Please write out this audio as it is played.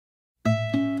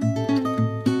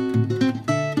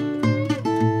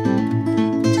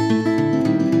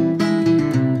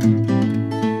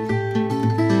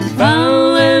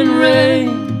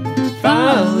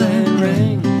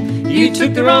You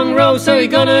took the wrong road, so you're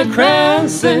gonna cry and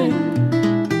sing.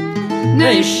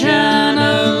 Now you shine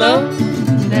alone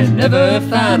and never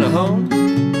find a home.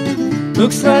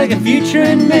 Looks like a future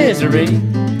in misery.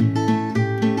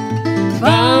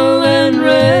 Falling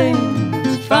rain,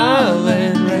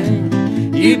 falling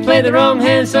rain. You play the wrong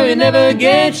hand, so you never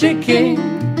get your king.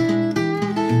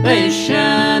 Now you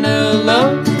shine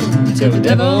alone till the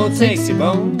devil takes your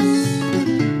bones.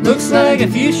 Looks like a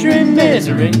future in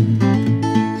misery.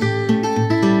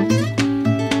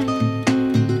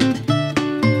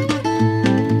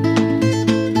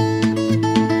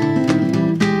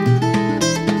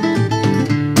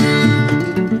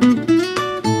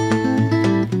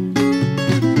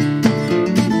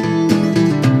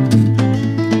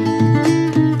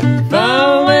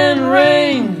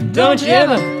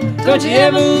 Don't you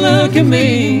ever look at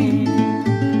me.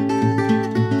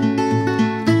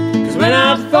 'Cause when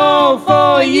I fall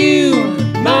for you,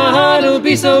 my heart will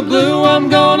be so blue, I'm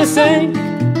gonna sink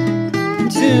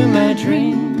into my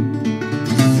dreams.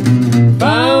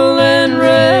 Falling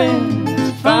rain,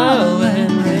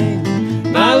 falling rain.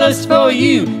 My lust for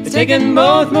you is taking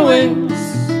both my wings.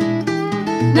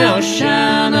 Now I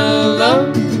shine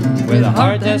alone with a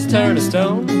heart that's turned to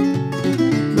stone.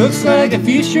 Looks like a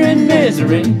future in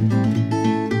misery.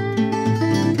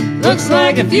 Looks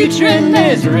like a future in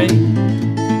misery.